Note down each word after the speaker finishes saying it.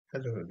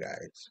Hello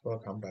guys,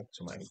 welcome back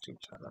to my YouTube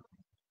channel.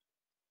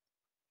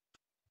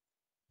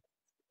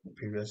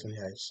 Previously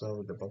I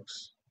solved the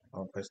box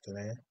on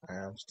questionnaire. I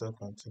am still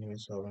continuing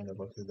solving the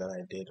boxes that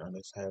I did on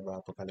the Cyber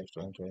Apocalypse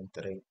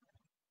 2023.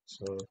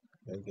 So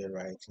let's get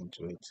right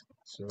into it.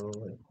 So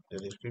the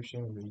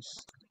description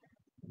reads,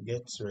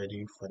 get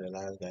ready for the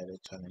last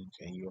guided challenge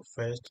and your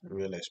first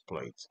real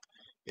exploit.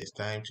 It's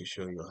time to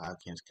show your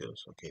hacking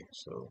skills. Okay,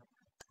 so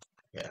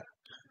yeah,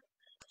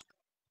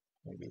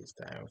 maybe it's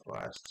time for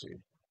us to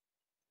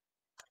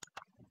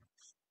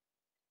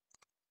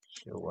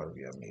show what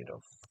we are made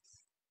of.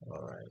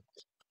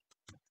 Alright.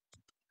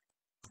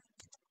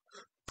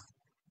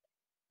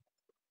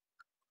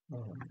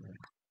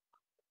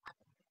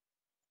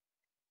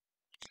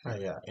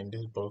 Yeah, in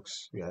this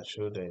box we are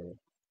shown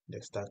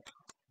the stack,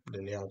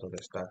 the layout of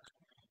the stack.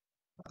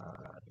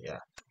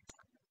 Yeah,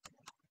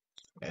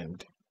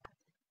 and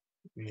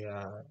we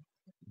are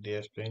they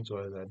explain to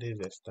us that this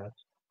is a stack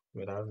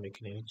without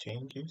making any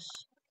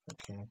changes.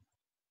 Okay,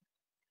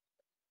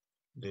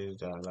 this is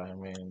the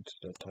alignment,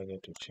 the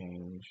target to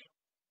change,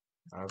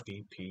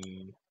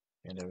 RBP,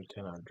 and the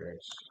return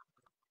address.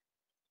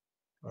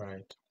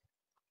 Alright,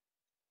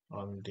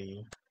 on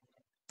the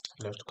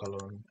left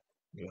column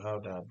you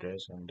have the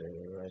address, and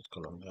the right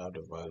column you have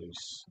the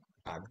values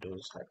at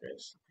those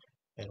address.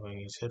 And when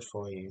you set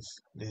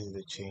 4As, this is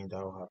the change that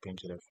will happen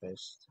to the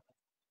first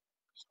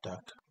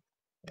stack.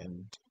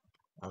 And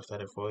after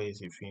the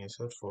 4As, if you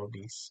insert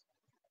 4Bs,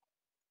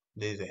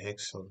 there is a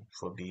hex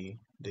for B.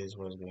 This is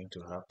what's going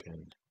to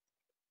happen.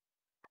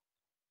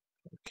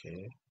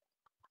 Okay.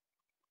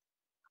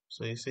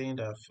 So it's saying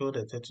that fill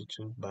the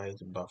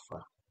 32-byte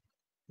buffer,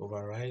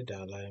 override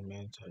the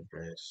alignment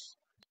address,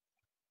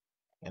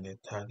 and the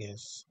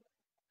targets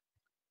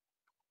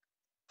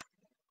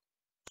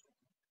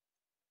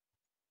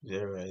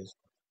 0 is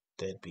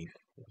dead beef.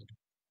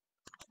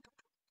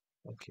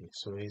 Okay,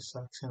 so it's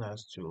asking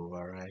us to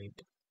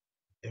override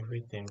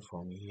everything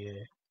from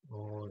here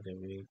all the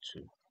way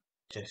to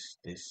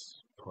just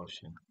this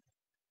portion.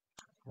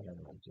 I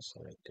don't know, just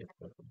selected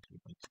perfectly,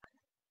 but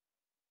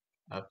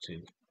up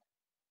to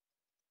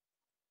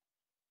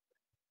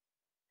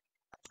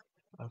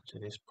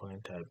this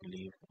point I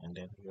believe, and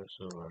then we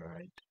also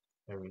override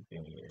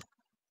everything here.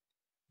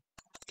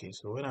 Okay,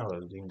 so when I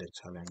was doing the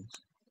challenge,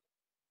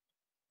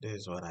 this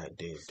is what I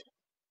did.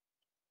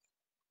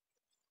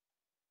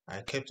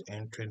 I kept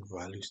entering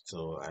values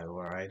till I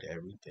override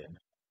everything,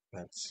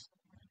 but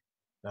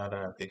now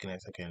that I've taken a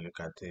second look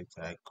at it,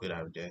 I could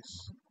have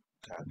just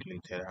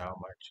calculated how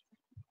much.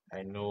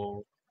 I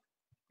know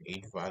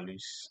 8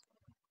 values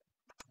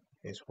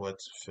is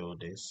what fill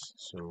this,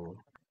 so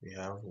we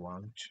have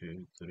 1,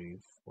 2, 3,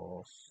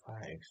 4,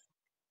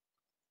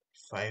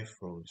 5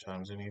 rows, so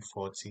I'm assuming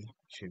 40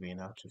 should be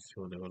enough to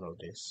fill the whole of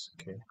this.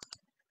 Okay,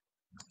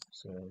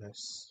 so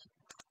let's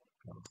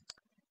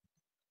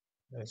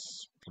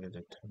split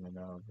the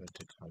terminal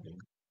vertically.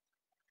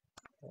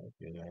 I hope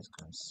you guys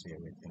can see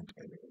everything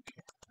clearly.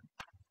 Okay,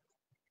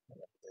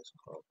 let's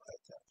call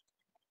Python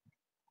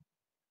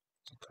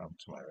to come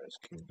to my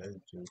rescue. Let's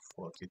do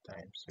 40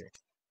 times here.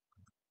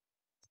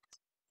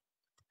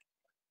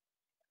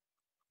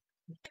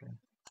 Okay,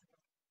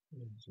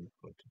 let's do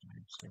 40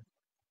 times here.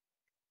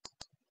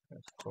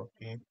 Let's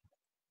copy.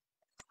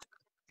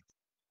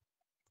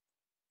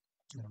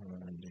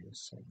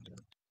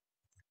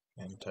 And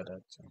enter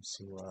that and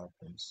see what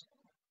happens.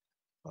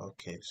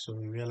 Okay, so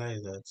we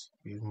realize that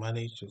we've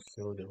managed to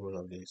fill the whole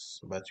of this,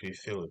 but we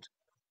failed.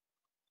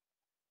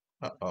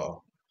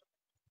 Uh-oh.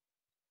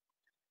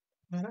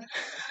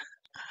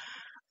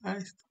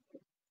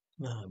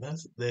 No,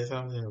 there's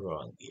something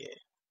wrong here.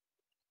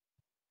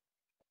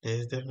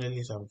 There's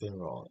definitely something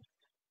wrong.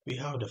 We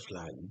have the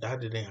flag. That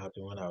didn't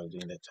happen when I was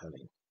doing the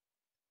challenge.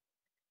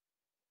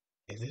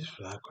 Is this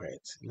flag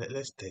correct?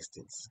 Let's test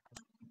it.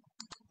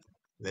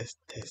 Let's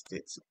test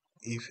it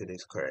if it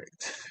is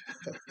correct.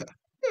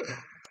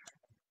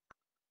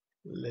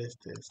 Let's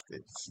test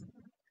it.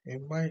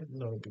 It might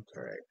not be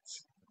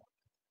correct.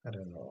 I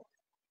don't know.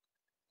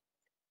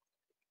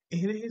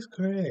 It is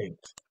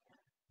correct.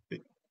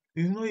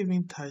 We've not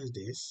even touched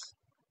this.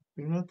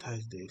 We've not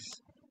touched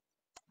this.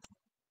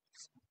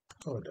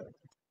 Hold on.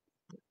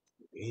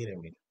 Wait a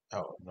minute.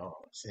 Oh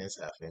no, since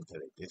I've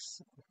entered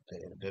this,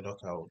 the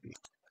docker will be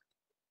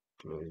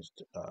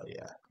closed.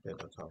 Yeah, the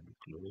docker will be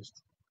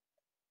closed.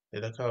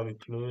 The docker will be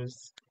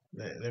closed.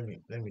 Let me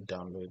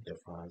download the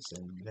files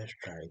and let's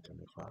try it on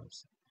the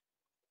files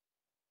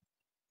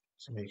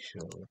to make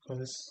sure,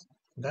 because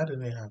that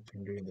didn't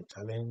happen during the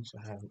challenge.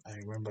 I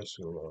remember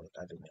so well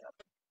that didn't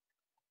happen.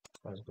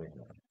 What's going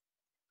on?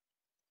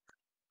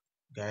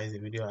 Guys, the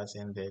video has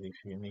ended.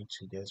 If you need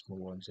to just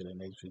move on to the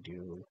next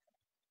video,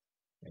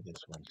 I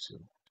just want to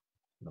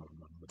know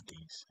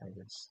these. I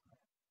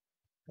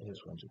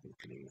just want to be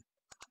clear.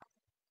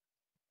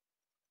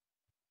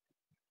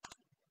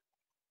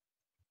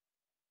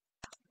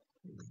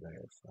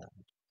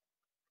 Verified.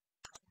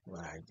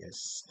 Well, I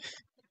guess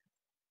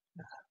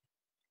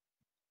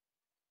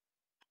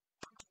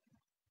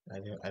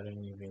I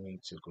don't even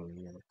need to go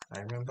here. I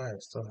remember I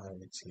still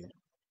have it here.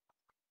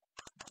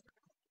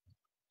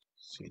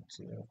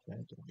 CTF.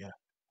 Yeah,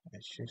 I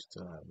should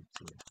still have it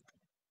here.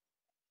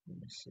 Let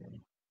me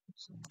see.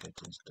 So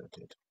getting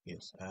started.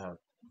 Yes, I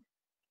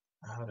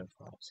have the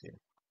files here.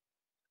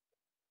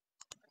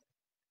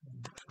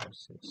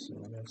 So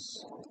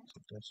let's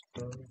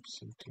desktop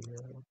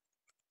CTF,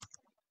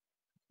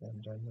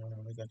 and then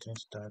we're getting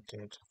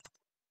started.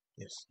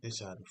 Yes,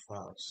 these are the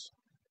files.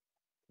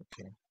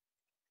 Okay,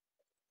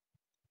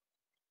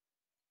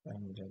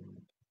 and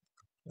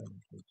then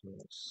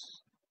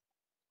videos.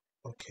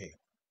 Okay,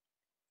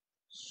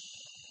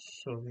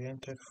 so we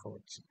entered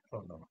 40.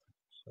 Oh no,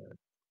 sorry.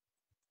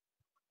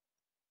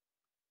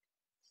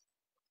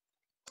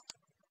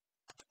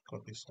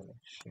 Copy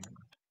selection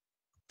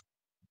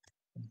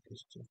and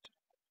paste it.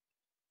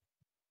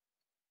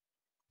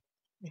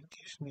 It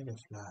gives me the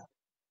flag.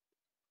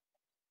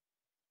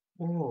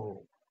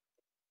 Oh,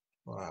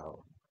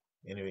 wow.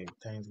 Anyway,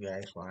 thanks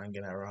guys for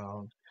hanging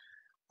around.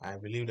 I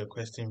believe the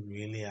question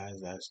really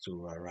asked us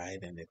to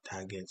write and the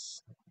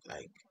targets,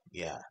 like,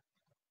 yeah.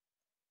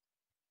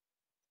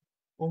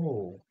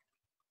 Oh,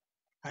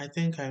 I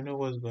think I know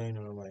what's going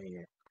on over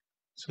here.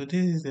 So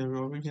this is the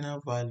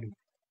original value.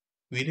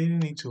 We didn't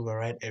need to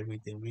override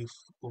everything. We've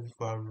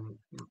over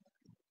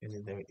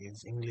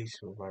is English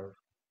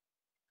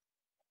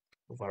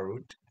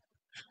overrode.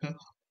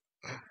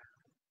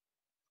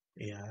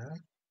 Yeah,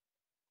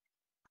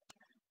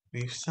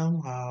 we've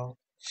somehow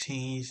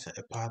changed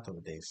a part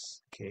of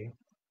this. Okay,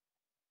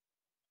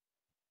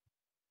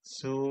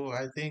 so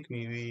I think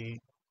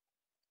we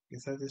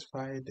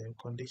satisfied the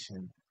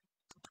condition.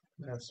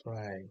 That's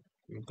why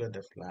we got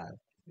the flag.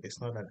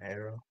 It's not an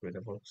error with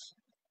the box.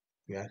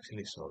 We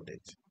actually solved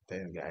it.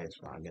 Thanks guys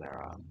for hanging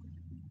around.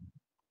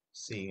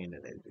 See you in the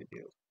next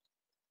video.